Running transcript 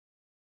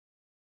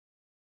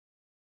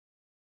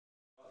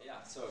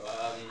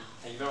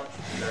Thank you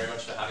very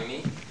much for having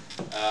me.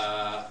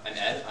 I'm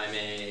Ed. I'm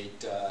a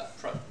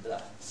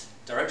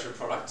director of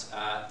product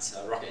at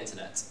Rocket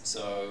Internet.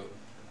 So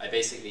I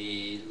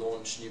basically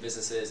launch new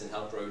businesses and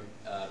help grow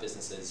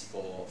businesses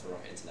for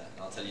Rocket Internet.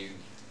 And I'll tell you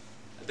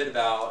a bit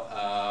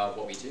about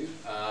what we do.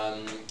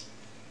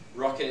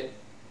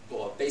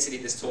 Basically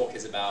this talk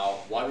is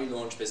about why we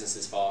launch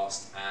businesses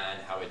fast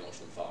and how we launch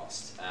them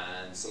fast,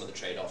 and some of the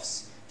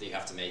trade-offs that you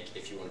have to make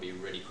if you want to be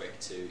really quick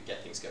to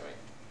get things going.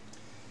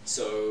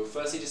 So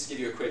firstly, just to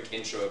give you a quick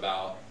intro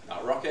about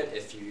Rocket,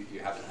 if you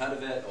haven't heard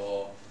of it,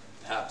 or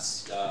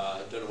perhaps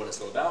don't know what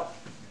it's all about.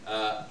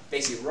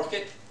 Basically,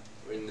 Rocket,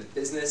 we're in the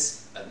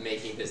business of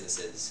making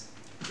businesses.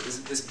 So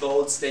this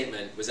bold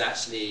statement was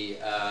actually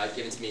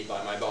given to me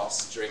by my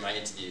boss during my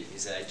interview. He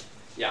said,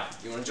 yeah,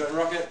 you want to join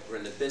Rocket? We're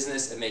in the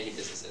business of making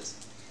businesses.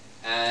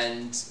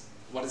 And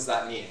what does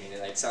that mean? I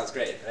mean, it sounds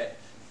great, right?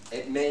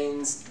 It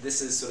means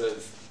this is sort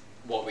of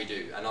what we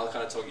do, and I'll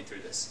kind of talk you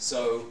through this.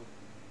 So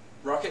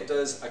Rocket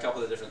does a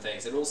couple of different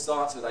things. It all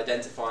starts with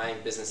identifying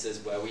businesses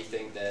where we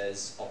think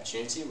there's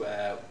opportunity,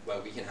 where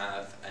we can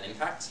have an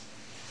impact.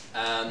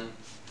 And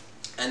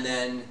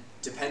then,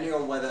 depending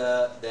on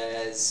whether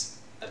there's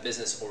a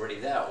business already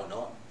there or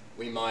not,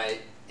 we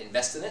might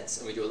invest in it,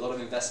 and we do a lot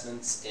of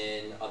investments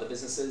in other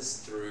businesses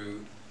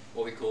through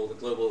what we call the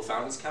Global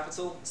Founders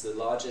Capital. It's the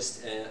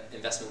largest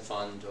investment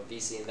fund, or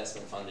VC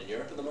investment fund in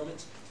Europe at the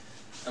moment.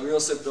 And we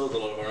also build a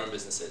lot of our own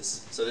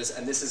businesses. So this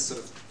is sort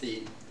of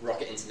the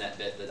Rocket Internet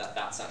bit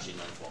that's actually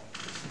known for.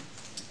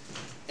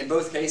 In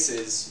both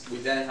cases, we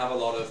then have a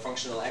lot of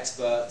functional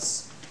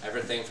experts,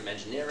 everything from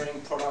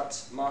engineering,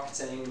 product,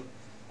 marketing,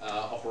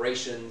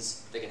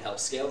 operations, that can help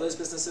scale those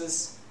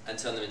businesses and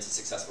turn them into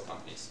successful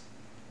companies.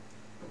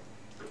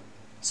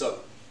 So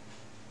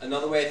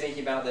another way of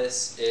thinking about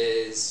this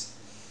is,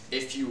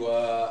 if you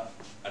were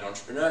an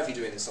entrepreneur, if you're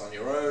doing this on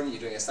your own, you're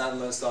doing a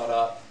standalone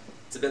startup,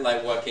 it's a bit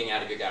like working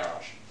out of your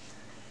garage.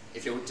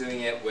 If you're doing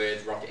it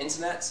with Rocket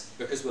Internet,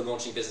 because we're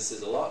launching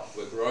businesses a lot,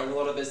 we're growing a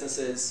lot of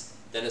businesses,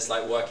 then it's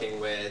like working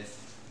with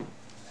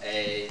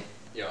a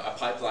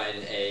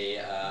pipeline,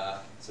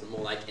 sort of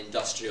more like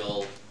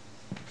industrial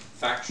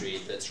factory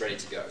that's ready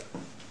to go.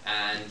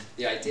 And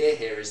the idea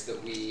here is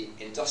that we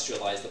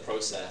industrialize the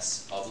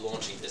process of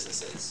launching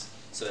businesses,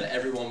 so that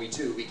every one we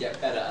do, we get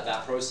better at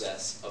that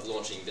process of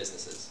launching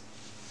businesses.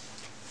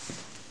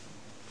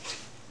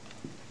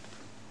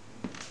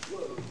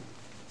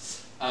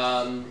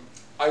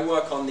 I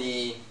work on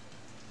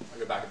I'll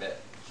go back a bit.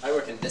 I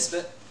work in this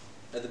bit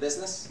of the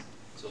business,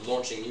 so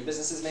launching new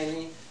businesses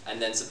mainly,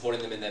 and then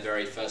supporting them in their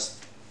very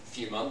first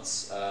few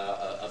months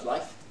of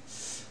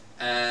life.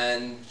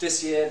 And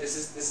this year, this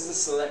is a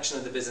selection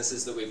of the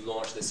businesses that we've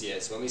launched this year.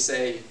 So when we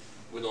say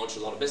we launch a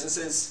lot of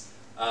businesses,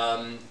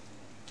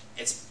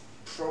 it's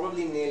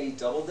probably nearly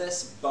double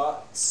this,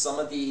 but some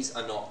of these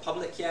are not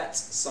public yet.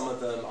 Some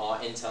of them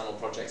are internal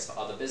projects for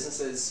other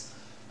businesses.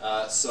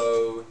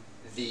 So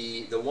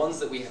the ones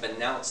that we have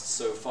announced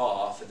so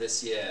far for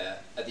this year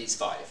are these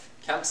 5.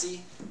 Campsy,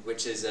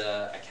 which is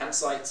a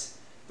campsite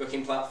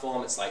booking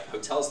platform. It's like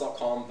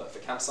hotels.com, but for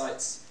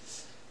campsites.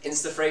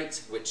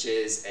 Instafreight, which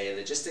is a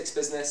logistics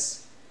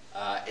business.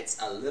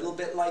 It's a little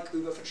bit like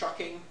Uber for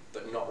trucking,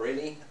 but not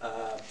really.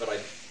 But I'll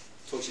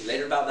talk to you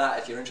later about that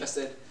if you're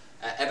interested.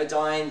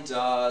 Everdine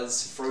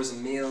does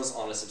frozen meals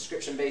on a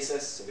subscription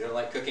basis. So if you don't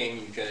like cooking,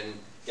 you can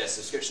get a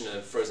subscription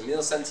of frozen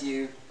meals sent to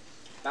you.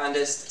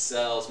 Bandist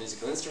sells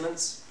musical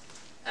instruments.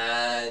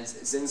 And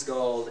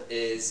Zinsgold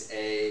is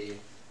a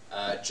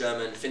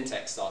German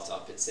fintech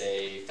startup. It's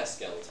a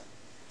Festgeld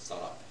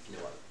startup, if you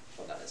know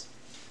what that is.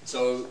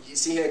 So you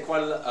see here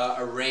quite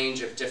a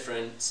range of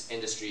different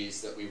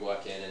industries that we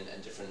work in,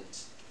 and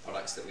different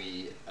products that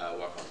we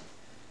work on.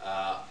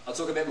 I'll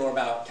talk a bit more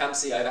about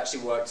Campsy. I've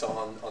actually worked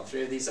on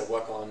 3 of these. I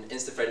work on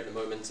Instafreight at the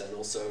moment, and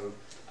also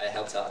I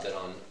helped out a bit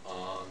on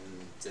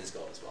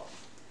Zinsgold as well.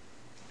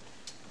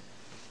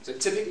 So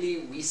typically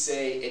we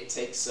say it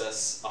takes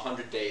us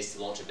 100 days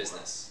to launch a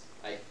business.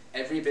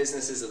 Every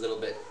business is a little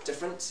bit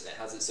different. It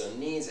has its own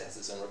needs, it has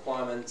its own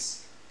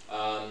requirements,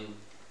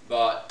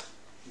 but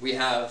we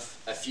have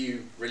a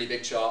few really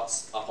big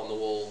charts up on the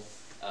wall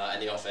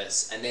in the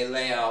office, and they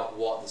lay out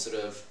what the sort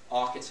of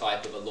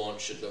archetype of a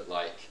launch should look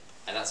like,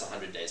 and that's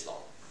 100 days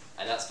long.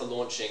 And that's for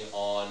launching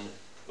on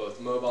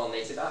both mobile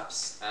native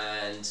apps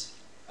and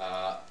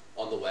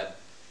on the web,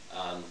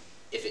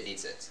 if it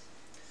needs it.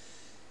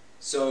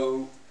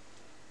 So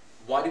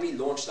why do we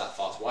launch that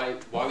fast? Why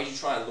would you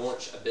try and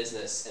launch a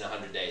business in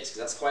 100 days? Because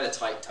that's quite a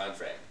tight time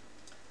frame.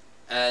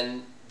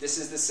 And this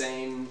is the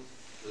same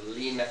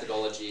lean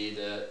methodology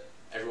that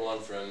everyone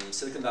from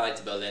Silicon Valley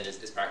to Berlin is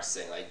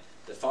practicing. Like,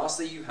 the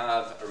faster you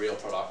have a real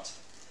product,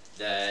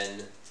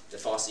 then the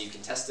faster you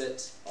can test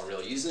it on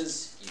real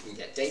users, you can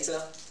get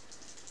data,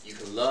 you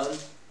can learn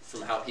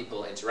from how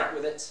people interact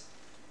with it,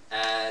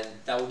 and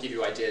that will give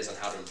you ideas on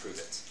how to improve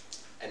it.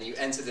 And you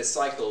enter this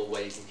cycle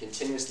where you can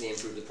continuously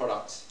improve the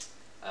product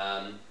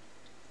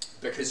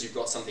because you've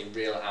got something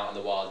real out in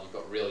the wild, you've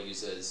got real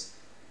users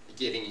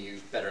giving you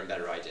better and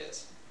better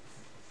ideas.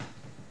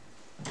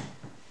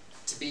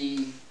 To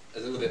be a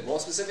little bit more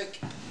specific,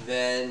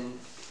 then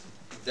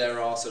there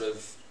are sort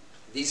of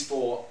these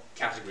 4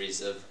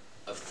 categories of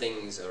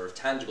things or of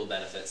tangible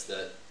benefits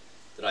that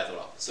I thought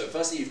of. So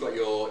firstly, you've got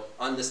your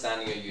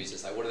understanding your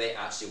users, like what do they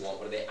actually want,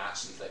 what do they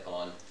actually click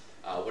on,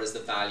 what is the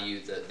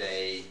value that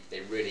they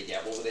really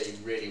get, what were they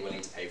really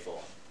willing to pay for.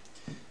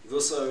 You've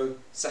also,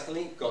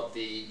 secondly, got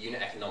the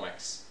unit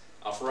economics.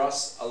 For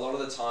us, a lot of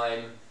the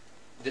time,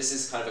 this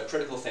is kind of a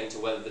critical thing to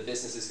whether the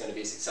business is going to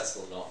be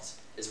successful or not,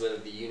 is whether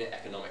the unit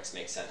economics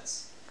make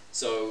sense.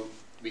 So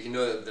we can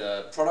know that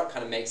the product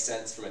kind of makes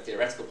sense from a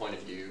theoretical point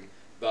of view,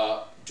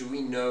 but do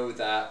we know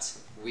that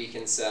we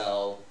can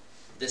sell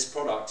this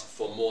product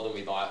for more than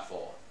we buy it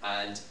for,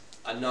 and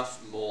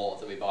enough more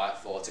than we buy it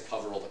for to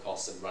cover all the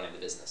costs of running the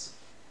business?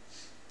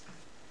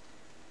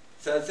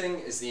 Third thing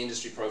is the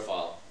industry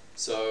profile.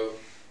 So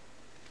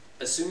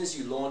as soon as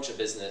you launch a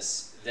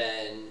business,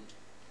 then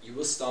you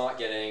will start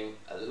getting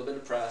a little bit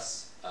of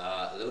press,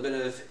 a little bit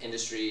of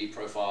industry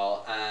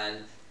profile, and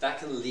that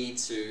can lead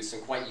to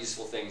some quite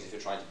useful things if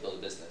you're trying to build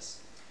a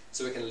business.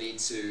 So it can lead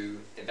to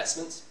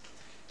investment,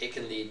 it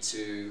can lead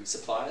to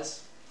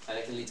suppliers, and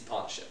it can lead to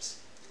partnerships.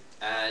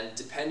 And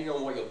depending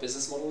on what your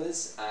business model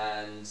is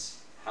and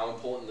how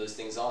important those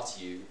things are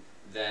to you,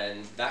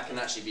 then that can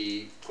actually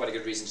be quite a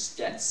good reason to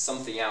get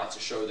something out to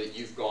show that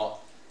you've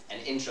got an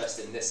interest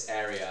in this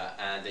area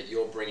and that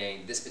you're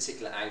bringing this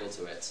particular angle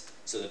to it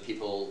so that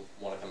people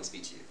want to come and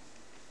speak to you.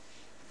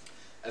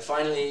 And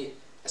finally,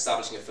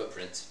 establishing a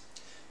footprint.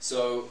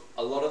 So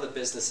a lot of the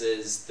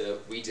businesses that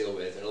we deal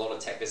with, and a lot of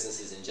tech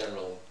businesses in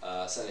general,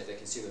 certainly if they're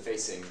consumer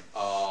facing,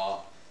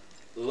 are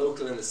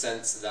local in the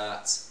sense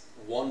that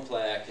one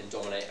player can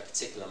dominate a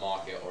particular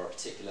market or a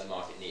particular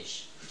market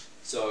niche.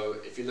 So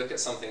if you look at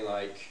something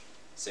like,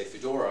 say,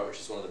 Foodora, which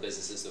is one of the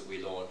businesses that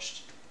we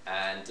launched,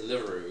 and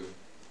Deliveroo,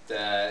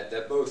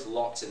 they're both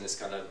locked in this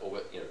kind of, or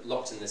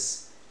locked in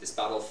this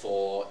battle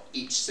for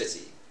each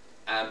city,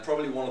 and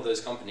probably one of those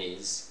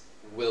companies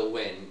will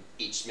win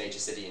each major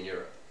city in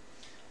Europe.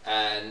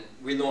 And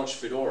we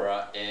launched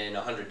Foodora in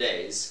 100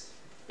 days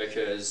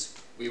because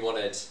we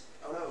wanted,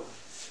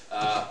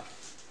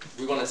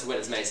 we wanted to win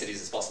as many cities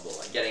as possible,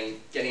 and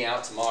getting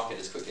out to market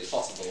as quickly as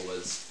possible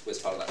was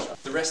part of that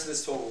strategy. The rest of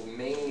this talk will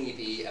mainly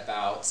be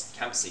about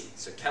Campsy.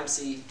 So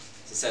Campsy,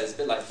 as I said, is a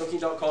bit like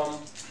Booking.com,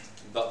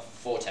 but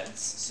for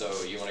tents.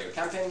 So you want to go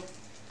camping,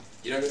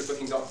 you don't go to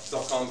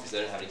Booking.com because they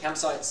don't have any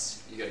campsites,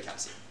 you go to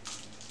Campsy.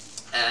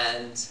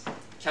 And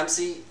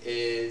Campsy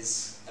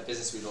is a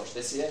business we launched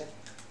this year.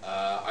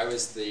 I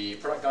was the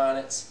product guy on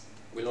it.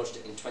 We launched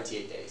it in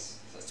 28 days.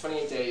 So that's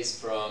 28 days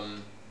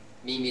from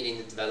me meeting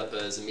the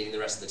developers and meeting the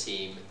rest of the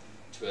team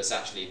to us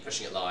actually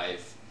pushing it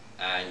live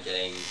and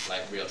getting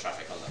like real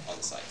traffic on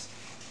the site.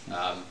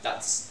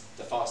 That's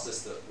the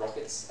fastest that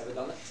Rocket's ever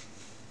done it.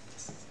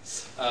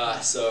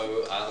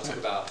 So I'll talk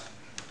about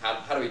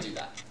how do we do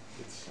that.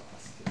 It's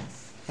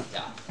fast.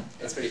 Yeah,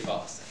 it's pretty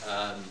fast.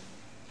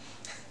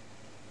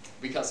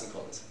 We cut some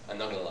corners, I'm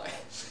not gonna lie.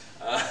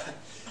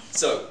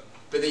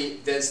 But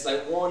there's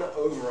like one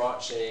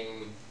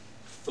overarching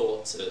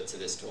thought to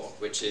this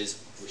talk, which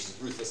is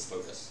ruthless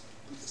focus.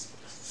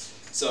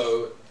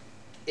 So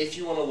if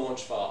you want to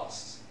launch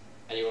fast,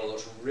 and you want to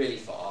launch really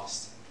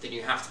fast, then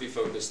you have to be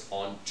focused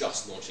on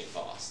just launching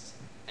fast.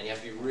 And you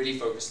have to be really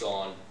focused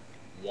on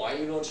why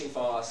you're launching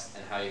fast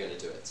and how you're going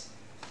to do it.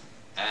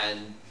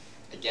 And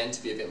again,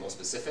 to be a bit more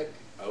specific,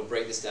 I will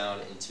break this down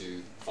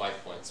into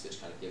 5 points, which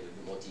kind of give a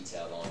bit more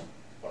detail on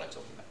what I'm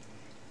talking about.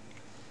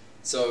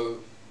 So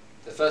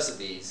the first of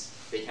these,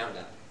 big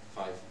countdown,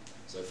 5.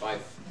 So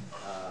 5.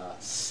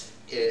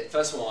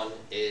 First one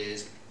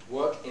is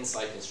work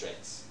inside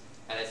constraints.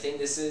 And I think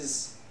this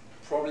is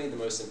probably the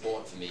most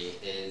important for me,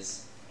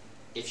 is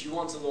if you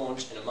want to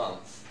launch in a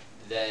month,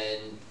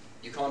 then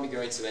you can't be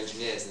going to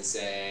engineers and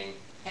saying,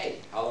 hey,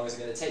 how long is it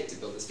going to take to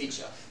build this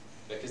feature?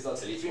 Because they'll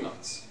tell you 3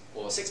 months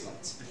or 6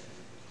 months.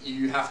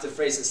 You have to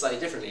phrase it slightly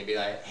differently and be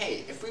like,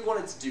 hey, if we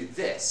wanted to do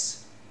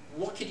this,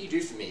 what could you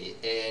do for me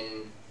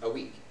in a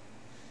week?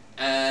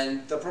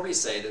 And they'll probably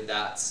say that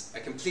that's a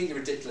completely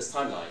ridiculous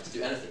timeline to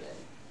do anything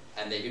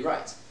in, and they'd be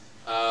right.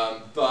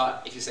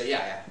 But if you say,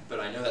 yeah, but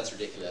I know that's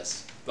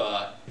ridiculous,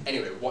 but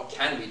anyway, what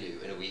can we do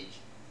in a week?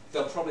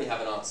 They'll probably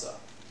have an answer.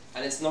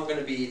 And it's not going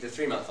to be the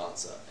 3-month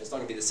answer. It's not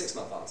going to be the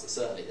 6-month answer,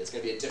 certainly. There's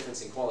going to be a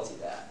difference in quality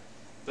there.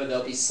 But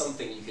there'll be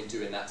something you can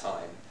do in that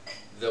time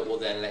that will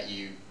then let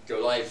you go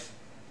live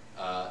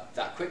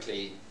that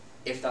quickly,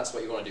 if that's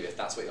what you want to do, if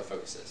that's what your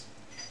focus is.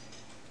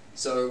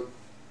 So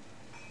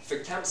for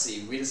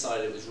Campsy, we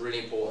decided it was really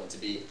important to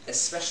be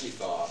especially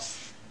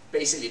fast,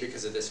 basically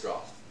because of this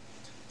graph.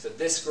 So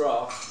this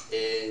graph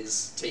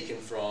is taken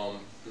from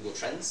Google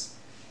Trends.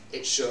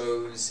 It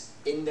shows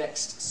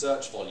indexed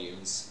search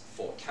volumes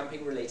for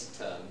camping-related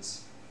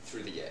terms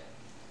through the year.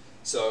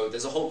 So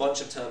there's a whole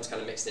bunch of terms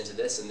kind of mixed into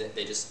this, and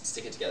they just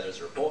stick it together as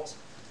a report.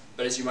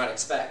 But as you might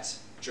expect,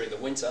 during the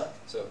winter,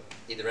 so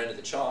either end of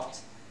the chart,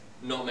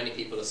 not many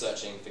people are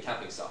searching for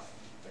camping stuff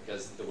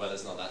because the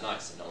weather's not that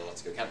nice and no one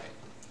wants to go camping.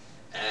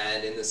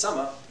 And in the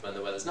summer, when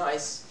the weather's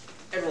nice,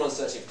 everyone's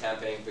searching for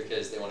camping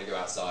because they want to go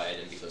outside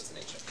and be close to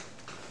nature.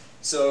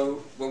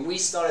 So when we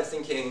started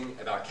thinking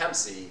about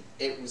Campsy,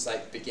 it was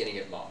like beginning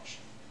of March.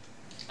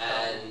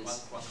 And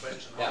one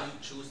question: yeah. How do you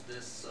choose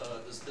this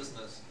this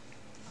business?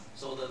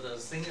 So the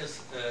thing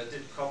is,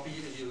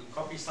 you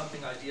copy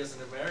something ideas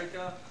in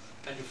America,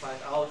 and you find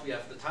out we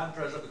have the time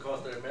pressure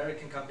because the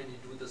American company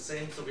do the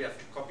same, so we have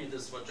to copy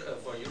this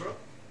for Europe.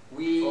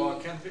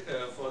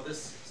 For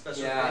this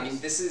special yeah, case? I mean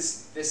this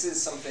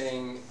is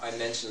something I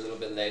mentioned a little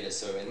bit later.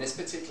 So in this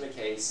particular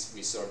case,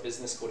 we saw a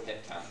business called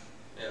HipCamp,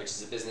 which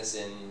is a business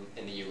in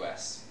the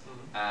US.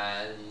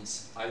 And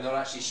I'm not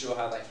actually sure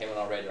how that came on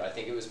our radar. I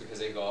think it was because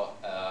they got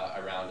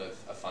a round of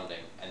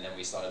funding, and then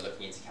we started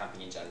looking into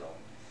camping in general.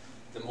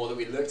 The more that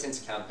we looked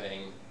into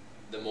camping,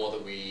 the more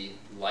that we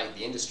liked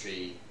the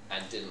industry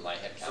and didn't like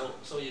HipCamp.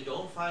 So you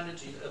don't find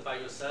it by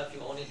yourself,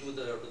 you only do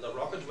the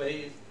rocket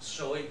way,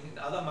 showing in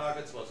other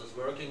markets what is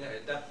working,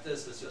 adapt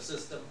this with your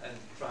system and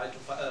try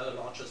to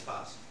launch it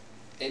fast.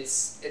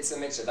 It's a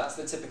mixture. That's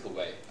the typical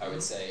way, I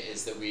would say,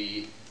 is that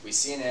we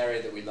see an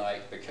area that we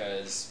like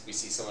because we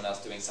see someone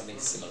else doing something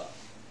similar.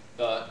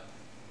 But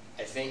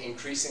I think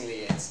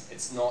increasingly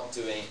it's not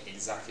doing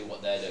exactly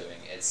what they're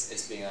doing.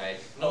 It's being like,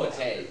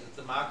 hey,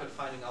 the market,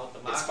 finding out the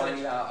market. It's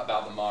finding out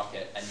about the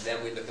market, and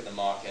then we look at the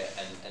market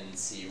and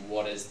see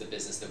what is the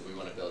business that we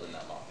want to build in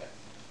that market.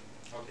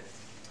 Okay.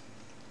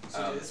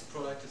 So there is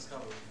product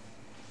discovery.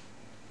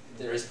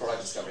 There is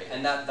product discovery,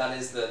 and that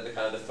is the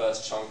kind of the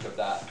first chunk of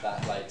that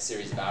like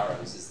series of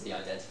arrows is the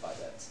identify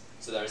bit.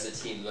 So there is a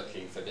team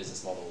looking for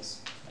business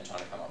models and trying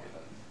to come up with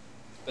them.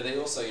 But they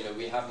also,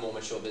 we have more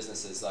mature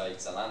businesses like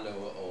Zalando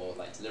or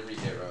like Delivery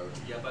Hero.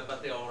 Yeah,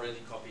 but they're already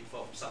copied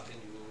for something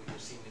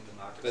you've seen in the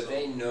market. But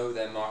they know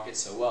their market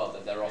so well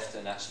that they're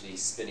often actually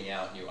spinning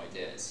out new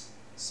ideas.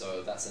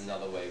 So that's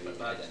another way we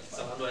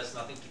identify. Zalando has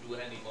nothing to do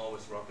anymore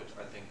with Rocket,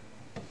 I think.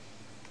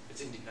 It's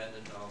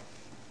independent now.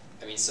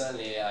 I mean,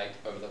 certainly, like,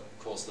 over the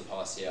course of the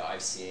past year,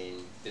 I've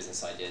seen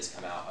business ideas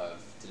come out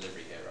of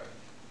Delivery Hero.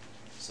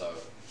 So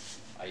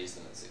I use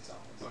them as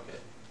examples. Okay.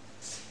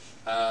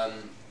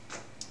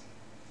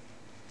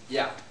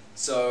 Yeah,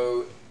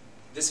 so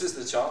this was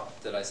the chart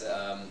that I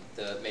said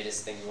that made us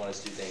think we wanted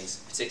to do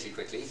things particularly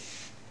quickly.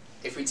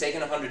 If we'd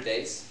taken 100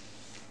 days,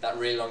 that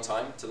really long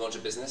time to launch a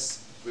business,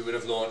 we would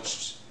have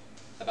launched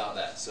about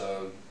there.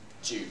 So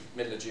June,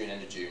 middle of June,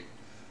 end of June.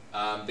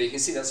 But you can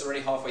see that's already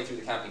halfway through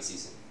the camping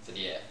season for the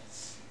year.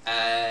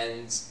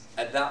 And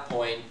at that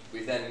point,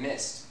 we've then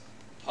missed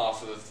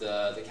half of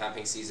the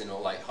camping season,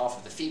 or like half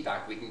of the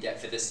feedback we can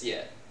get for this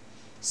year.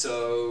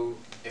 So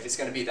if it's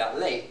going to be that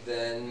late,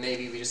 then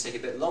maybe we just take a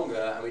bit longer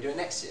and we do it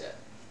next year.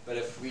 But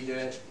if we do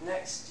it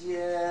next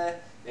year,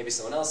 maybe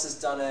someone else has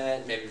done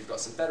it, maybe we've got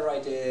some better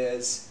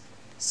ideas.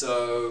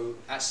 So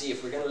actually,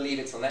 if we're going to leave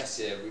it till next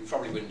year, we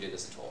probably wouldn't do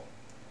this at all.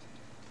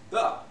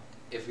 But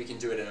if we can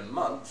do it in a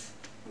month,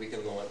 we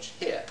can launch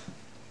here.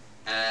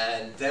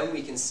 And then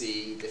we can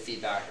see the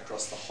feedback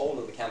across the whole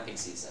of the camping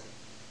season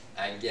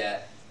and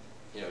get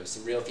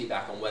some real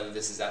feedback on whether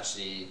this is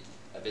actually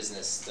a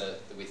business that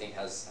we think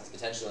has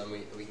potential and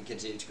we can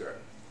continue to grow.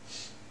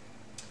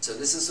 So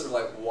this is sort of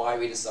like why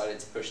we decided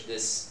to push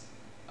this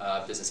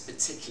business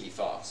particularly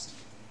fast.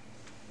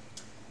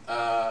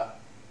 How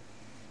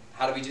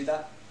do we do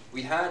that?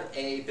 We had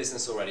a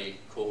business already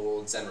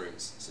called Zen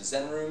Rooms. So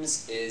Zen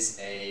Rooms is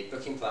a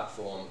booking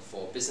platform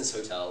for business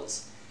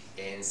hotels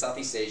in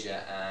Southeast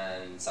Asia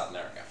and South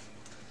America.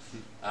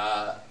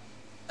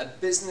 A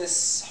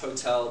business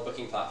hotel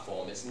booking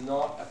platform is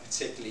not a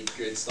particularly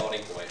good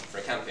starting point for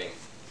a camping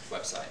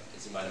website,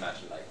 as you might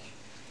imagine. Like,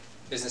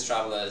 business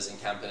travelers and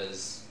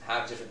campers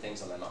have different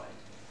things on their mind.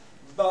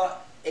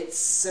 But it's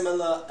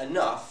similar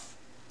enough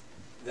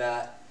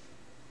that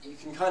you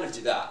can kind of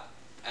do that.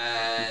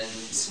 And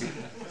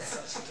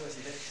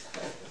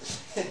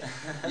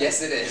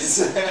yes, it is.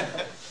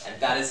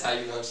 And that is how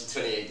you launch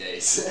in 28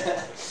 days.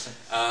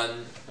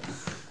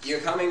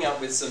 You're coming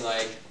up with some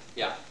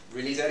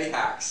really dirty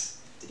hacks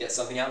to get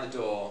something out the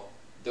door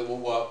that will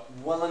work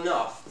well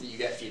enough that you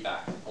get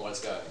feedback on what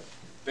it's going.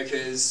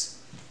 Because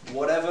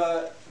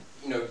whatever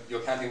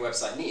your camping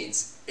website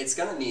needs, it's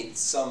going to need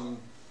some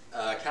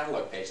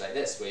catalog page like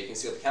this where you can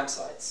see all the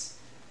campsites.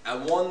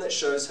 And one that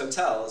shows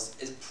hotels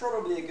is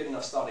probably a good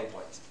enough starting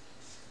point.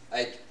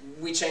 Like,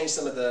 we changed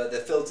some of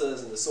the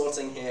filters and the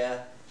sorting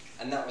here,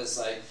 and that was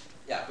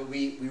but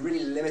we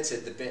really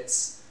limited the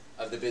bits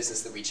of the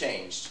business that we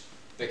changed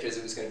because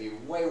it was going to be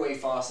way, way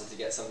faster to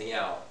get something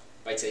out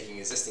by taking an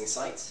existing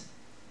site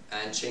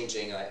and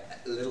changing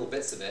little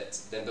bits of it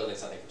than building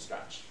something from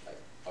scratch,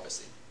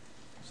 obviously.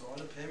 So all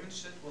the payment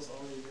shit was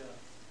already there?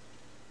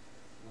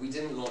 We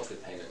didn't launch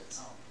with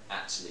payment,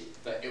 actually,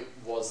 but it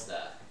was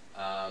there.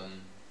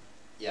 And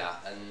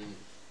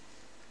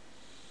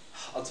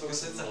I'll talk a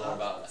bit more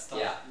about that.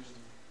 Yeah,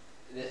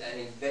 I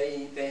mean,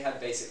 they had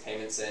basic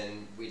payments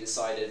in. We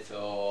decided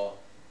for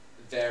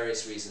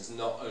various reasons,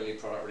 not only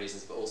product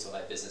reasons, but also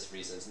business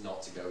reasons,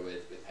 not to go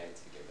with payment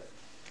to begin with.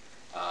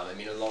 I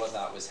mean, a lot of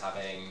that was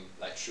having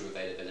true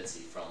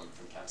availability from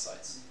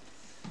campsites.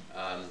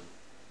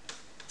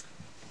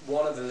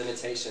 one of the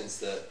limitations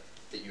that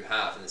you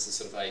have, and this is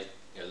sort of like,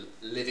 you know,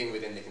 living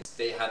within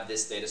they had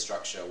this data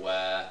structure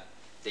where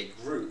they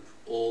group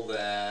all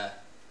their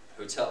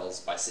hotels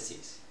by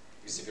cities.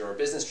 Because if you're a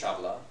business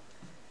traveler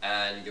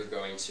and you're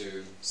going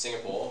to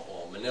Singapore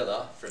or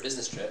Manila for a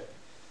business trip,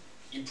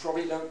 you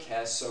probably don't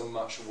care so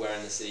much where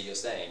in the city you're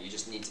staying. You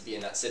just need to be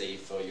in that city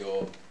for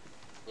your,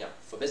 you know,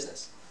 for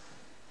business.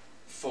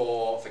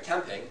 For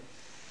camping,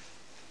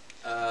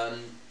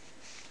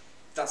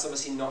 that's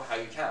obviously not how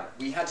you camp.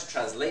 We had to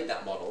translate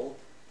that model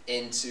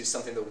into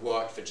something that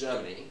worked for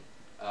Germany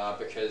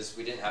because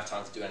we didn't have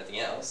time to do anything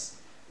else,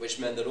 which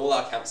meant that all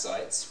our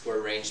campsites were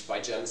arranged by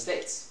German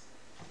states.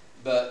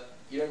 But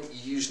you don't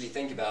usually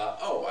think about,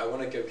 oh, I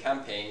want to go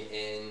camping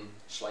in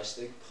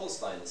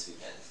Schleswig-Holstein this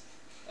weekend.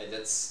 Like,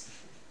 that's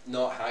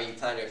not how you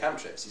plan your camp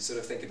trips. You sort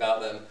of think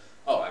about them,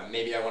 oh,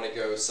 maybe I want to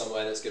go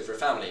somewhere that's good for a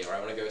family, or I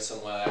want to go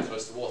somewhere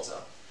close to water.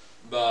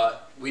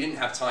 But we didn't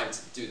have time to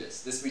do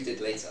this. This we did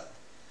later.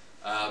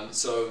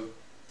 So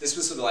this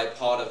was sort of like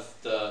part of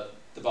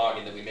the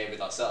bargain that we made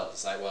with ourselves.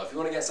 It's like, well, if we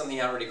want to get something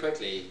out really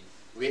quickly,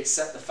 we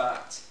accept the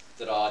fact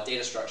that our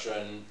data structure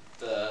and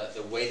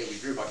the way that we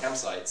group our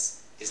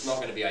campsites is not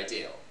going to be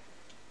ideal,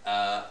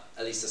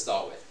 at least to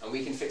start with. And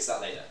we can fix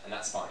that later, and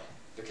that's fine.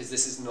 Because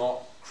this is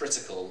not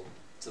critical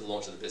to the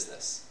launch of the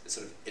business.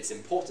 It's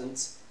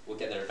important, we'll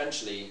get there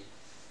eventually,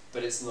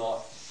 but it's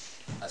not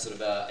a sort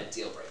of a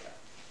deal breaker.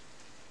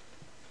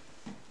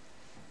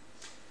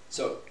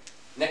 So,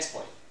 next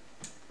point,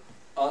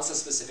 answer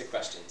specific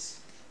questions.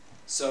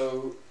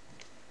 So,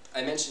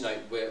 I mentioned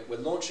we're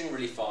launching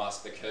really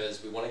fast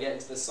because we want to get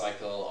into the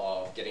cycle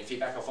of getting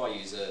feedback off our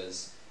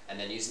users and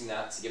then using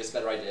that to give us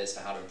better ideas for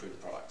how to improve the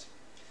product.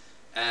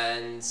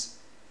 And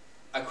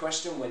a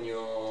question when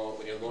you're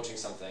launching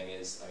something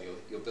is,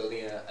 you're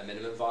building a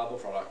minimum viable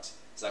product.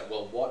 It's like,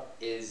 well, what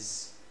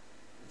is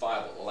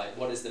viable? Or like,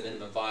 what is the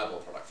minimum viable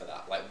product for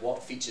that? Like,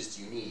 what features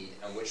do you need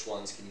and which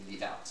ones can you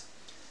leave out?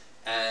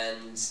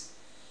 And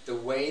the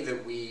way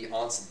that we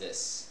answered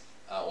this,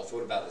 or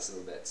thought about this a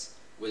little bit,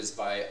 was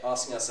by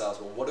asking ourselves,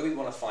 well, what do we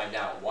want to find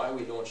out? Why are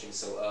we launching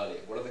so early?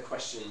 What are the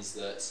questions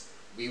that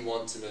we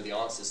want to know the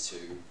answers to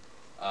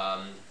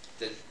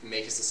that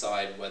make us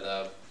decide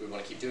whether we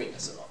want to keep doing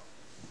this or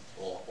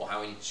not, or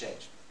how we need to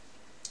change?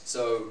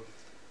 So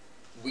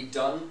we've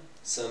done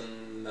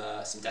some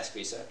desk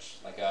research,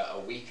 like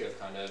a week of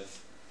kind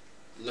of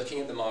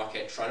looking at the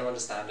market, trying to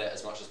understand it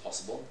as much as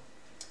possible,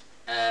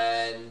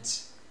 and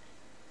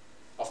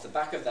off the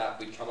back of that,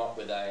 we'd come up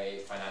with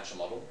a financial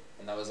model,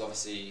 and that was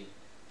obviously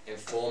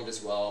informed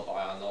as well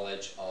by our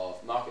knowledge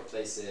of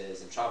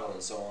marketplaces and travel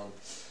and so on.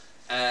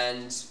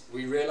 And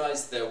we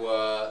realized there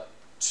were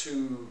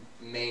two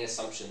main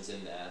assumptions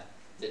in there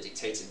that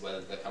dictated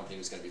whether the company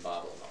was going to be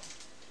viable or not.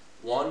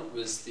 One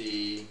was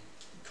the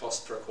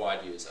cost per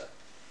acquired user,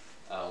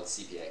 or the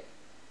CPA.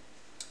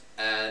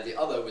 And the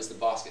other was the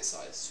basket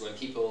size. So when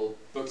people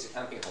booked a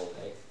camping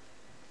holiday,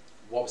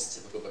 what was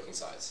the typical booking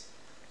size?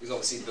 Because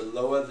obviously the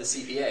lower the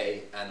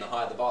CPA and the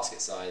higher the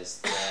basket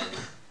size, then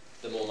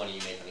the more money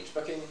you make on each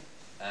booking,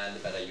 and the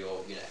better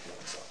your unit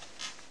economics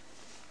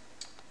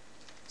are.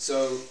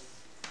 So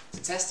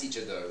to test each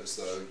of those,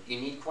 though, you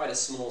need quite a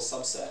small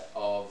subset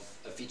of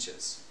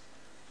features.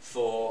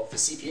 For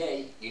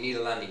CPA, you need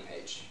a landing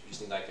page. You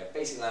just need like a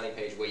basic landing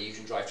page where you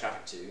can drive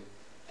traffic to,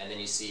 and then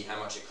you see how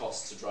much it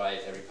costs to drive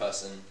every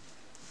person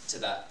to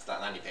that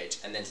landing page,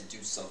 and then to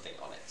do something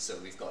on it. So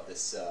we've got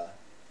this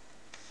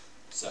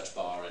search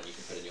bar, and you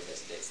can put in your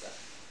basic dates there.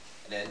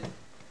 And then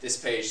this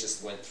page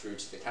just went through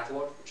to the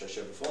catalog, which I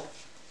showed before.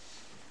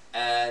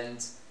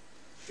 And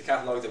the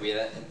catalog that we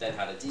then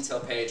had a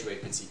detail page where you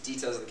can see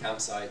details of the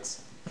campsite,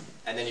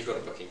 and then you've got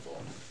a booking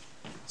form.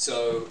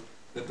 So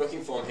the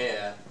booking form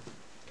here,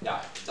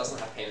 yeah, it doesn't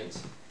have payment.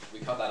 We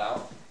cut that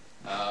out.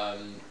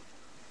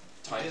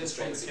 Time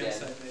constraints again.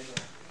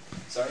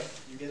 Sorry?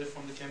 You get it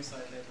from the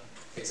campsite later.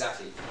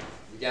 Exactly.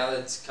 We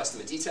gathered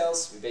customer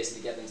details. We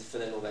basically get them to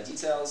fill in all their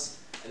details,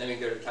 and then we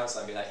go to the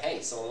campsite and be like,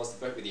 hey, someone wants to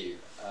book with you.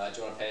 Do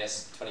you want to pay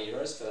us 20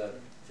 euros for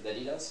their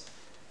details?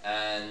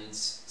 And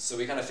so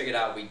we kind of figured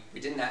out we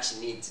didn't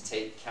actually need to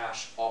take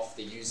cash off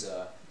the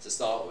user to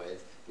start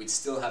with. We'd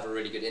still have a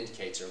really good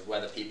indicator of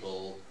whether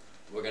people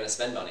were going to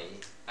spend money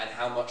and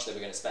how much they were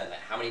going to spend. Like,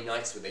 how many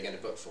nights were they going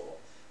to book for?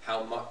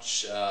 How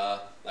much,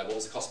 like what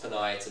was the cost per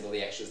night and all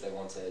the extras they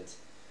wanted,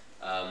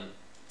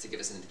 to give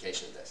us an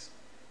indication of this.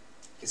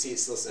 You can see it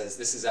still says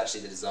this is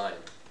actually the design,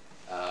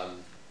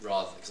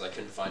 rather, because I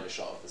couldn't find a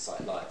shot of the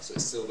site live. So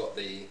it's still got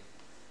the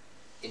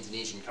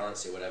Indonesian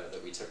currency or whatever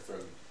that we took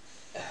from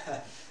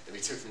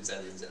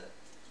Zenlin's in it.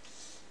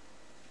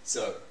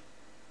 So,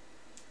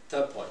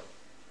 third point,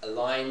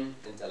 align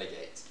and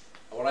delegate.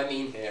 And what I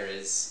mean here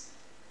is,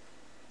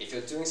 if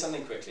you're doing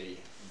something quickly,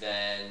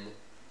 then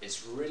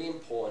it's really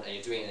important, and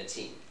you're doing it in a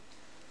team,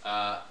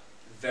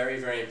 very,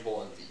 very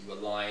important that you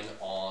align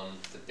on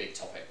the big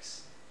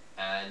topics.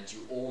 And you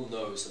all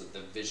know sort of the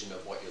vision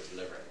of what you're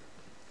delivering.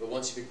 But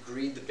once you've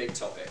agreed the big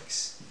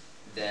topics,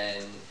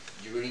 then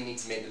you really need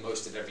to make the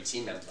most of every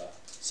team member.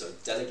 So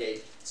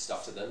delegate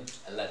stuff to them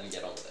and let them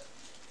get on with it.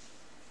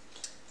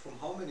 From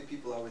how many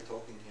people are we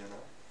talking here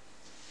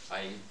now?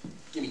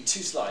 Give me 2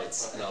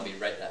 slides and I'll be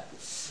right there.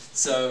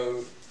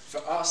 So for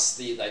us,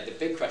 the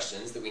big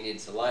questions that we needed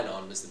to align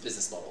on was the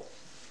business model.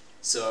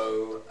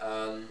 So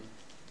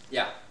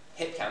yeah,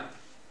 HipCamp,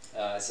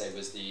 say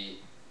was the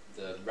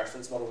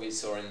reference model we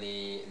saw in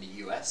the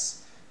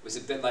US, was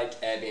a bit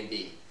like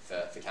Airbnb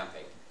for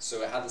camping.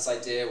 So it had this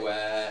idea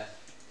where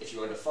if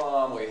you owned a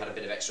farm or you had a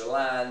bit of extra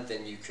land,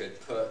 then you could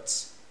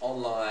put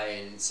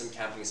online some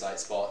camping site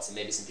spots and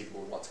maybe some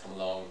people would want to come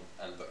along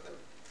and book them.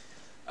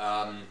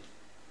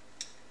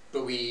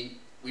 But we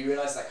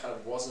realized that kind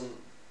of wasn't,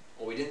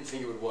 or we didn't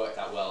think it would work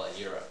that well in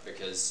Europe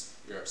because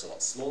Europe's a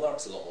lot smaller,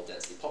 it's a lot more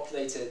densely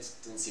populated,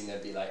 didn't seem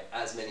there'd be like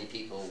as many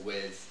people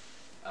with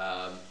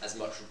as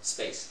much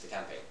space for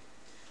camping.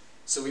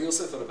 So we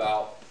also thought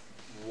about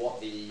what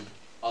the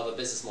other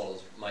business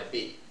models might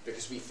be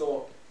because we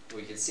thought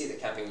we could see that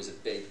camping was a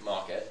big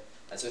market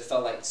and so it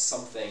felt like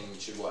something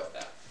should work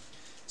there.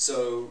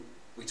 So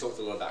we talked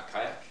a lot about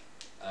kayak,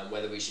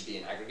 whether we should be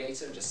an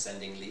aggregator, just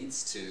sending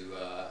leads to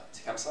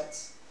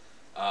campsites.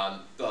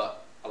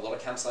 But a lot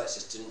of campsites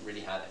just didn't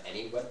really have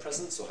any web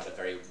presence or had a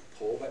very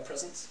poor web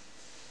presence.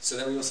 So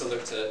then we also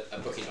looked at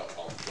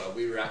Booking.com, where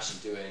we were actually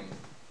doing,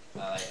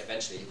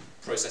 eventually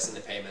processing the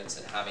payments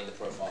and having the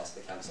profiles for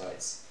the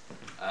campsites.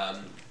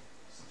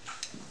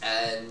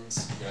 And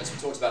as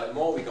we talked about it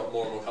more, we got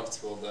more and more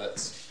comfortable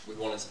that we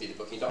wanted to be the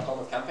Booking.com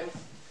of camping.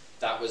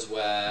 That was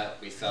where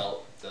we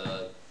felt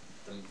the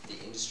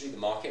industry, the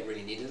market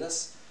really needed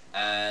us,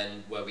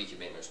 and where we could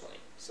make most money.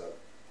 So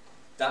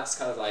that's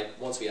kind of like,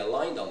 once we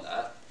aligned on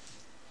that,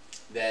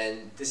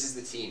 then this is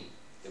the team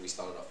that we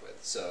started off with.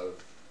 So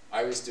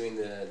I was doing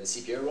the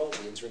CPO role,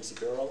 the interim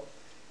CPO role.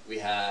 We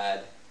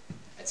had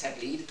a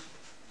tech lead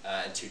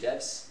and 2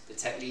 devs. The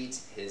tech lead,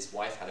 his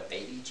wife had a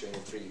baby during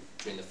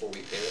the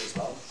 4-week period as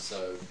well.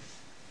 So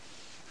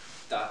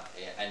that,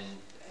 and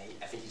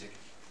I think he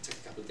took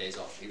a couple of days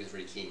off. He was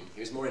really keen. He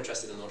was more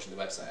interested in launching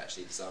the website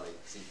actually, bizarrely.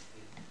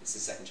 It's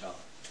his second child.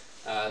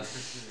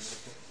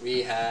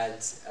 We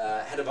had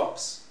head of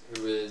ops,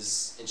 who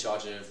was in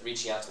charge of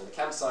reaching out to all the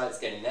campsites,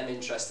 getting them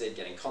interested,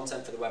 getting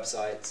content for the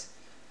website.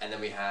 And then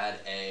we had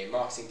a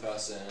marketing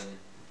person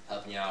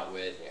helping out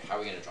with how are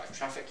we going to drive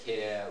traffic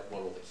here, what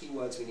are all the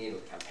keywords we need,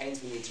 what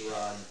campaigns we need to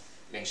run,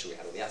 making sure we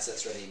had all the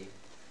assets ready.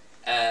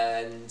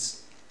 And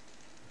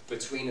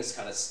between us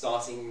kind of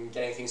starting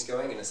getting things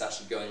going and us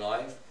actually going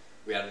live,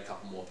 we added a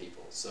couple more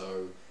people.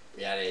 So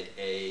we added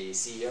a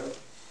CEO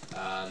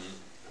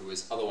who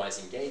was otherwise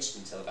engaged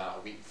until about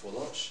a week before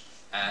launch,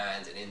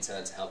 and an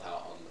intern to help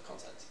out on the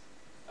content.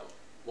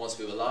 Once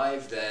we were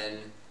live,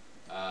 then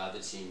the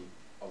team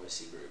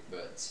obviously grew,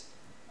 but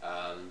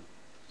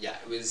yeah,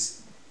 it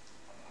was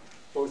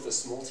both a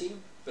small team,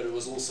 but it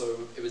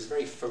was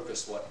very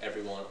focused what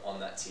everyone on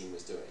that team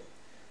was doing.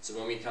 So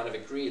when we kind of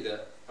agreed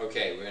that,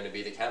 okay, we're going to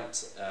be the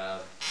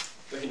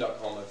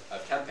Booking.com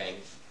of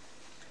camping,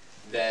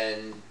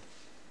 then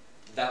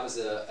that was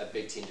a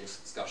big team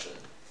discussion.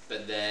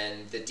 But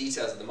then the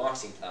details of the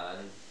marketing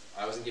plan,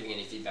 I wasn't giving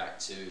any feedback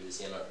to the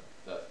CMO,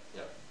 but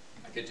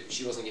I could do.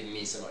 She wasn't giving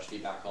me so much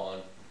feedback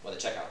on what the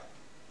checkout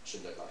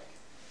should look like.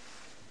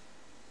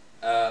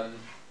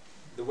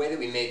 The way that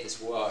we made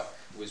this work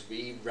was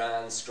we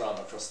ran Scrum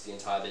across the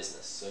entire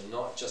business, so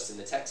not just in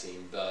the tech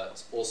team,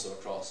 but also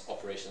across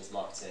operations,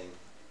 marketing,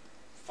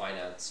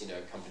 finance,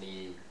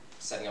 company,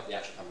 setting up the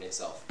actual company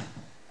itself.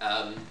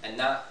 And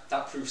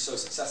that proved so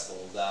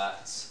successful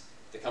that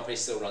the company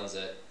still runs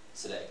it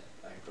today,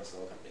 across the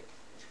whole company.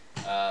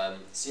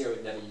 CEO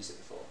had never used it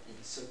before. You'd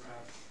be so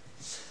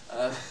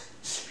proud.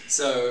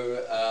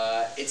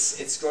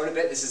 It's grown a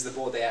bit. This is the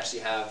board they actually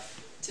have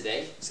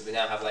today. So we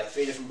now have like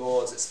 3 different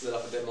boards. It's split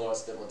up a bit more.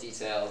 It's a bit more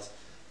detailed.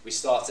 We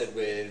started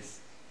with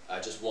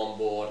just one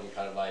board and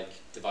kind of like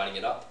dividing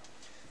it up.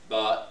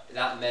 But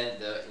that meant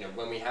that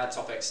when we had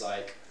topics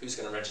like who's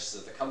going to register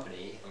the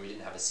company and we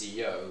didn't have a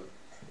CEO,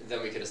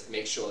 then we could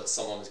make sure that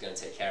someone was going to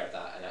take care of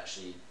that and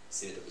actually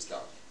see that it was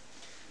done.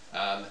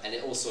 And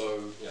it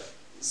also,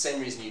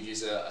 same reason you'd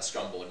use a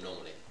Scrum board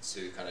normally,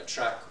 to kind of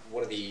track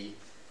what are the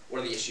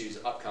issues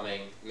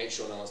upcoming, make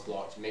sure no one's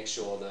blocked, make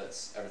sure that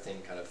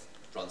everything kind of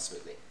runs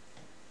smoothly.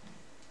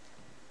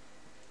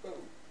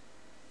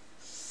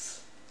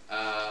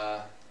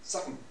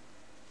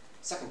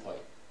 Second point,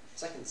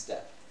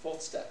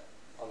 fourth step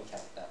on the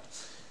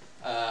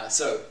countdown.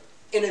 So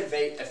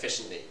innovate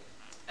efficiently,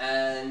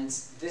 and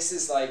this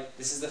is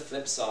the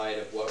flip side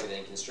of work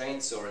within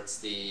constraints, or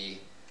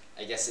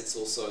I guess it's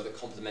also the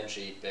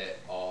complementary bit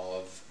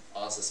of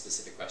answer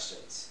specific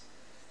questions.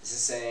 This is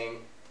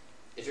saying,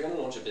 if you're going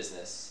to launch a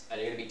business and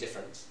you're going to be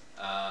different,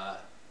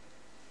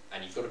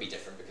 and you've got to be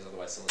different because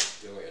otherwise someone's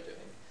doing what you're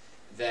doing,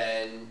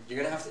 then you're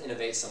going to have to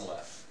innovate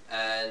somewhere.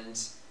 And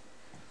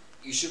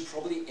you should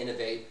probably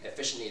innovate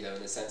efficiently though,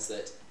 in the sense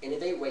that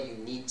innovate where you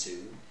need to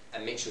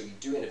and make sure you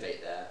do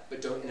innovate there,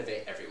 but don't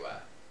innovate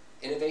everywhere.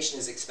 Innovation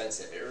is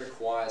expensive. It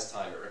requires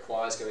time. It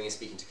requires going and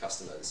speaking to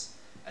customers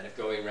and of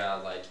going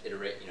around like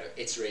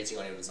iterating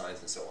on your designs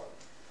and so on.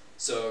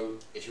 So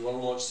if you want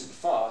to launch super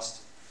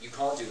fast, You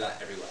can't do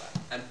that everywhere,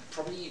 and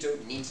probably you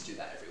don't need to do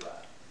that everywhere.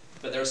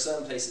 But there are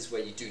certain places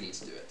where you do need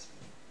to do it.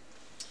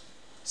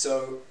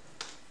 So,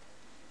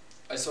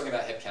 I was talking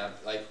about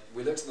HipCamp. Like,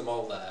 we looked at the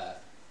model there.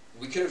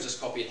 We could have just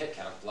copied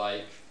HipCamp,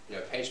 like, you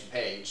know, page for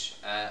page,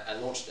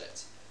 and launched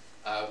it.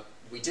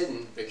 We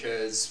didn't,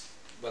 because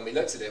when we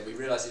looked at it, we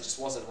realized it just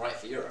wasn't right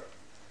for Europe.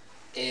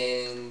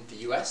 In the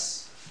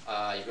US,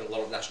 you've got a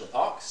lot of national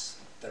parks.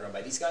 They're run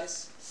by these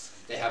guys.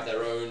 They have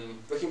their own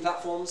booking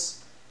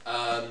platforms.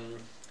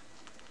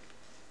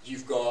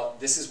 You've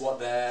got, this is what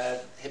their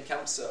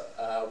HipCamp's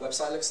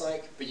website looks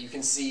like, but you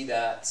can see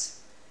that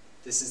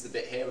this is the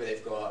bit here where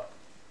they've got,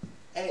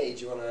 hey,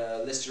 do you want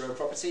to list your own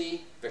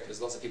property?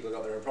 Because lots of people have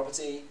got their own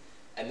property.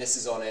 And this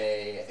is on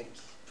a, I think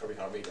you probably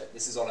can't read it,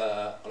 this is on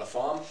a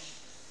farm,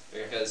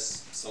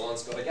 because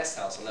someone's got a guest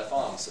house on their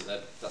farm, so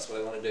that's what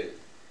they want to do.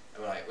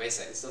 And we're like, wait a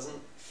sec, this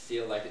doesn't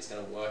feel like it's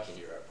going to work in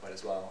Europe quite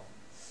as well.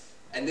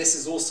 And this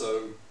is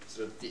also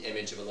sort of the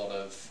image of a lot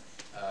of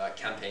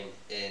camping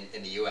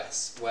in the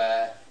US,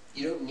 where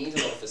you don't need a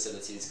lot of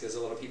facilities because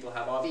a lot of people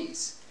have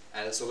RVs,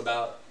 and it's all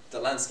about the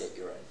landscape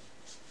you're in.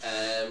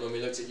 And when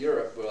we looked at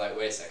Europe, we were like,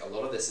 wait a sec, a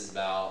lot of this is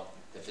about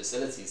the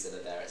facilities that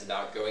are there. It's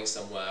about going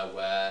somewhere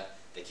where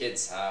the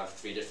kids have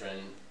 3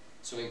 different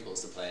swimming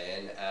pools to play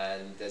in,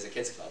 and there's a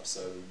kids club,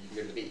 so you can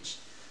go to the beach.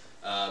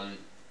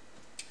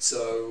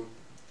 So,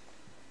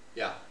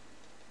 yeah,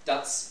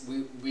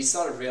 we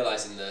started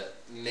realizing that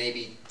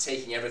maybe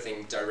taking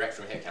everything direct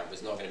from HipCamp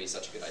was not going to be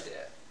such a good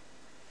idea.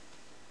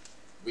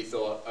 We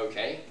thought,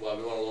 okay, well,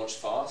 we want to launch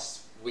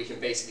fast. We can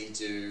basically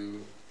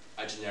do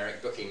a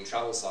generic booking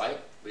travel site.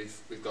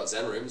 We've got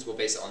Zen Rooms, we'll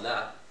base it on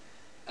that.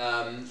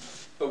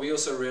 But we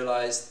also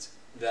realized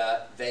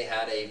that they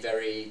had a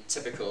very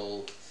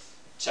typical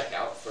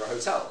checkout for a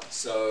hotel.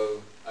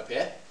 So up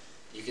here,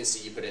 you can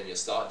see you put in your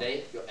start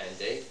date, your end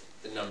date,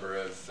 the number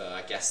of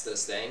guests that are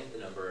staying, the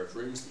number of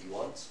rooms that you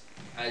want,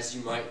 as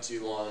you might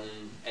do on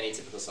any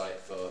typical site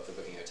for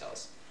booking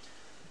hotels.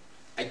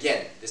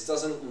 Again, this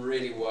doesn't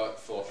really work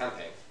for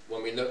camping.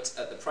 When we looked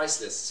at the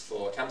price lists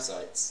for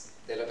campsites,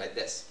 they look like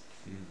this.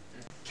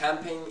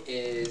 Camping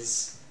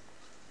is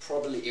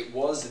probably, it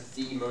was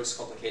the most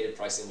complicated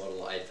pricing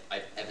model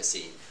I've ever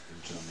seen.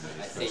 In Germany,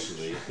 I think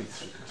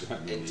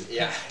especially.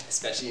 yeah,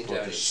 especially in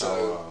Germany.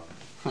 So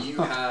you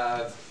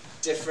have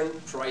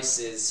different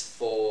prices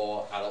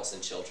for adults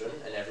and children,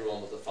 and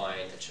everyone will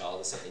define a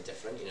child as something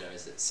different. You know,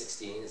 is it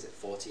 16? Is it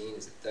 14?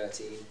 Is it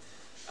 13?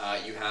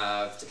 You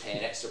have to pay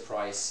an extra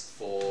price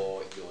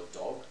for your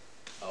dog,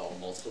 or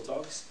multiple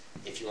dogs,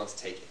 if you want to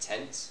take a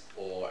tent,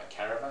 or a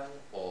caravan,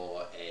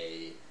 or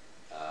a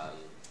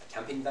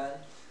camping van.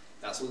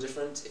 That's all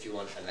different. If you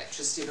want an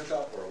electricity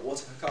hookup or a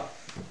water hookup,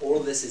 all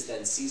of this is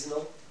then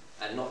seasonal,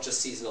 and not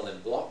just seasonal in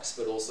blocks,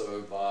 but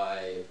also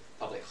by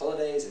public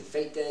holidays and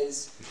fete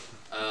days.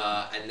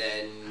 And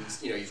then,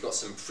 you know, you've got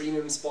some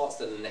premium spots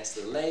that are next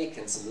to the lake,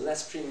 and some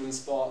less premium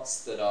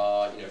spots that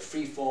are, you know,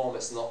 free form.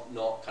 It's not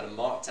kind of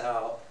marked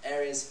out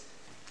areas.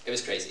 It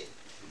was crazy.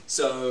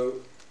 So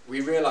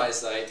we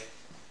realized, like,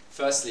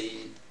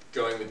 firstly,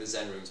 going with the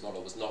Zen Rooms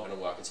model was not going to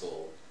work at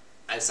all,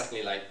 and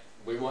secondly, like,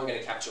 we weren't going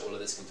to capture all of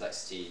this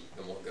complexity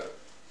in one go.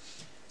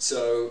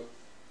 So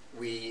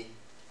we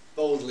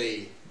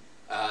boldly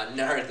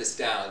narrowed this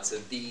down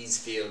to these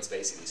fields,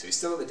 basically. So we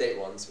still got the date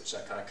ones, which I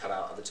kind of cut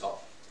out at the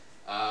top.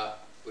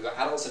 We've got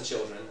adults and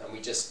children, and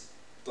we just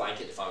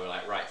blanket define. We're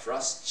like, right, for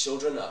us,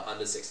 children are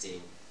under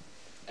 16.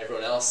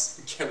 Everyone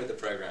else, get with the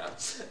program.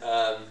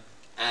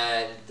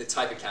 And the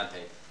type of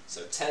camping.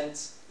 So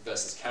tent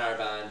versus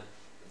caravan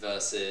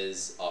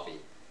versus RV.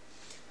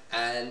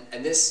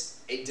 And this,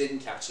 it didn't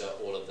capture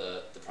all of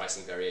the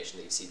pricing variation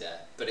that you see there,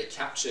 but it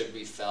captured,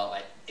 we felt,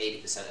 like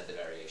 80% of the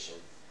variation.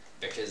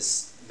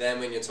 Because then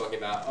when you're talking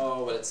about,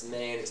 oh, well, it's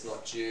May and it's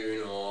not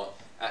June, or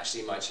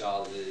actually my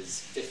child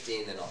is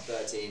 15, they're not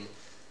 13,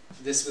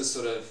 this was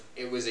sort of,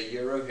 it was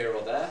 €1 here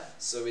or there,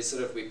 so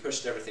we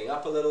pushed everything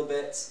up a little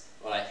bit.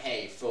 We're like,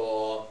 hey,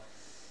 for,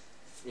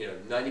 you know,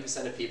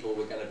 90% of people,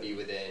 we're going to be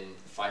within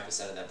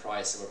 5% of their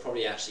price, and we're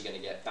probably actually going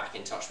to get back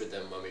in touch with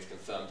them when we've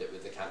confirmed it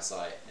with the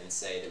campsite and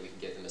say that we can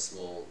give them a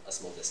small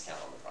discount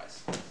on the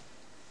price.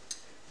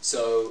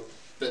 So,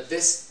 but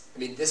this, I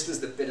mean, this was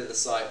the bit of the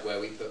site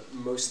where we put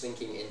most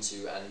thinking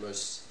into and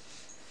most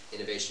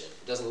innovation.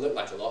 It doesn't look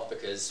like a lot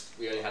because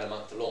we only had a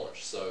month to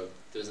launch, so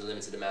there was a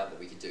limited amount that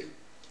we could do.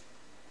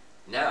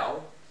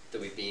 Now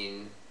that we've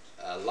been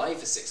live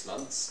for 6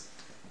 months,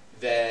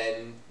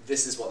 then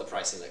this is what the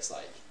pricing looks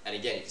like. And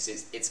again, you can see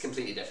it's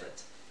completely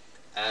different.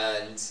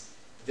 And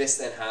this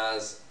then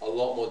has a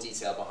lot more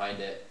detail behind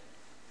it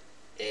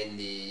in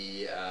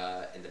the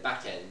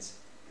back end,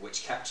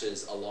 which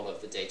captures a lot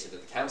of the data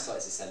that the campsites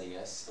are sending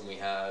us. And we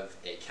have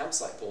a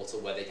campsite portal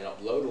where they can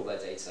upload all their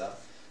data,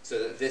 so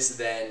that this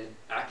then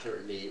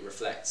accurately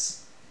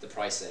reflects the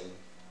pricing,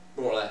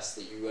 more or less,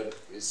 that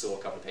you saw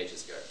a couple of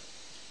pages ago.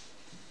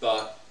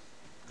 But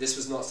this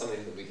was not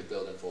something that we could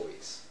build in 4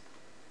 weeks.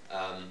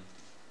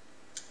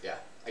 Yeah,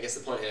 I guess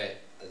the point here,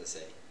 as I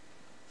say,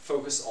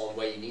 focus on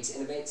where you need to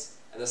innovate,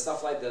 and there's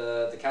stuff like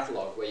the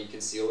catalog where you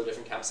can see all the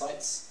different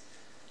campsites.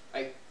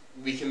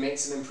 we can make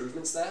some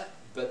improvements there,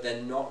 but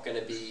they're not going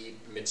to be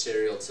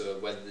material to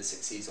whether this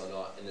succeeds or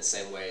not in the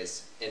same way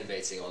as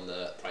innovating on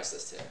the price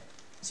list here.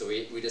 So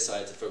we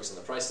decided to focus on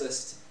the price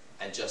list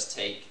and just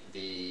take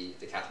the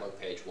catalog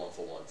page one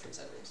for one from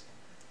Zenrooms.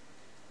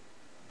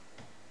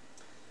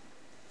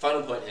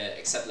 Final point here,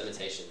 accept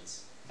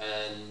limitations.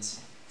 And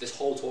this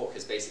whole talk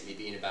has basically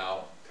been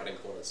about cutting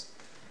corners.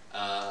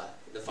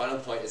 The final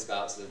point is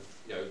about sort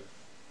of,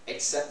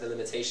 accept the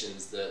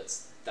limitations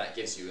that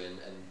gives you,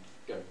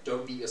 and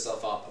don't beat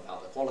yourself up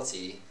about the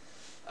quality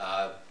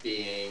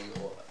being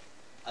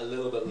a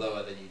little bit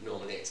lower than you'd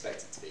normally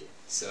expect it to be.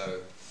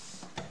 So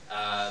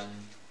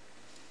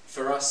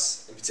for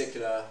us in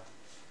particular,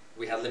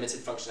 we had limited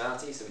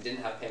functionality, so we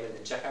didn't have payment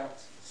and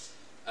checkout.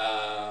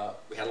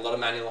 We had a lot of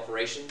manual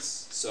operations,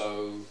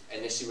 so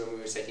initially when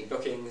we were taking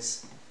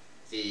bookings,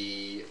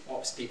 the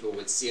ops people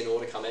would see an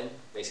order come in,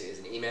 basically as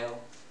an email.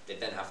 They'd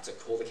then have to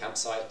call the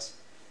campsite,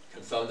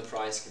 confirm the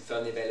price,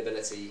 confirm the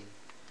availability,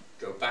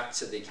 go back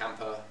to the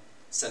camper,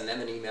 send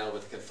them an email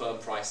with a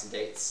confirmed price and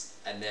dates,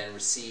 and then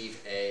receive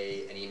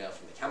an email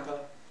from the camper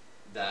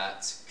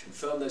that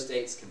confirmed those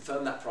dates,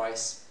 confirmed that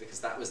price, because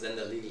that was then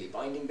the legally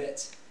binding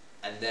bit,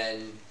 and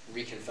then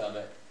reconfirm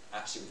it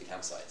actually with the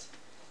campsite.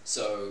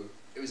 So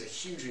it was a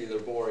hugely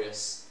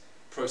laborious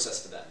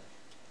process for them,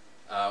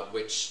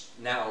 which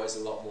now is a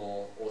lot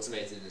more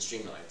automated and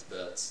streamlined,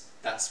 but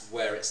that's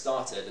where it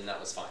started, and that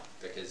was fine,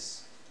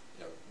 because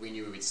we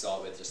knew we'd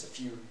start with just a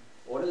few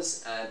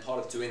orders, and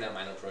part of doing that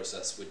manual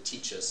process would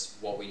teach us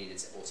what we needed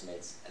to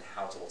automate and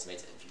how to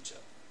automate it in future.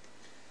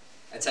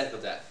 And technical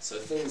debt, so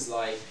things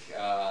like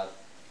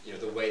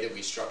the way that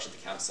we structured the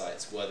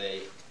campsites, were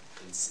they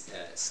in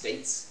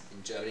states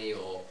in Germany,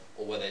 or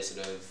were they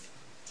sort of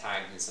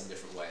tagged in some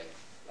different way?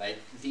 Like,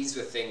 these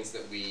were things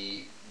that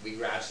we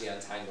gradually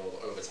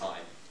untangled over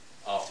time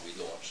after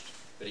we launched.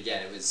 But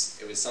again, it was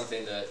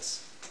something that,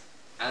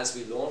 as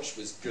we launched,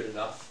 was good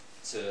enough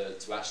to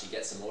actually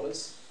get some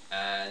orders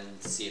and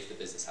see if the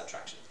business had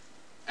traction.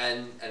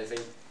 And I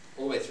think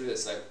all the way through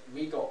this, like,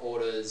 we got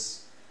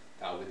orders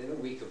within a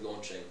week of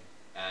launching,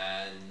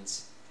 and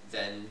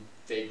then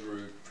they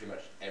grew pretty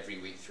much every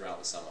week throughout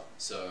the summer.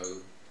 So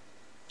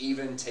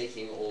even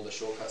taking all the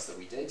shortcuts that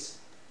we did,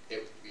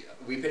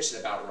 we pitched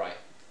it about right,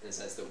 in the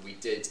sense that we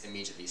did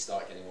immediately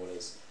start getting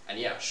orders. And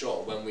yeah,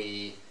 sure, when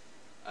we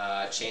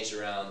changed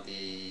around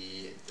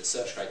the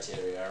search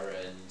criteria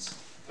and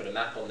put a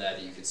map on there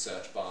that you could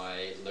search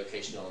by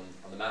location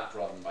on the map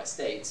rather than by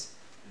state,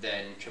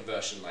 then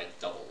conversion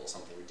doubled or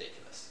something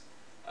ridiculous.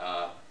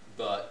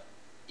 But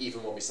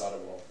even what we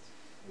started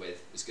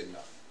with was good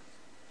enough.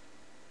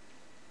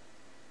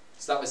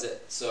 So that was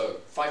it. So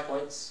 5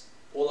 points,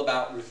 all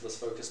about ruthless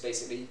focus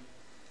basically.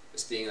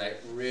 Just being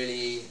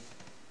really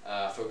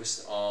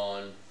focused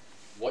on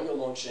what you're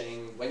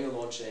launching, when you're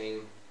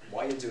launching,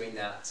 why you're doing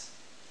that,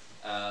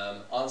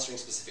 answering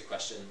specific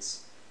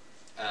questions,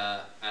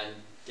 and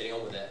getting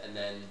on with it, and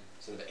then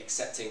sort of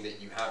accepting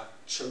that you have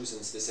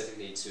chosen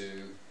specifically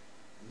to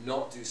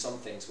not do some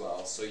things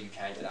well so you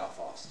can get out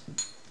fast,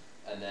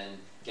 and then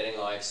getting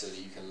live so that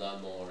you can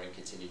learn more and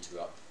continue to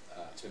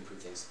improve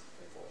things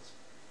going forward.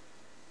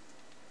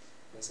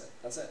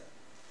 That's it.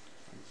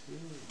 Thank you.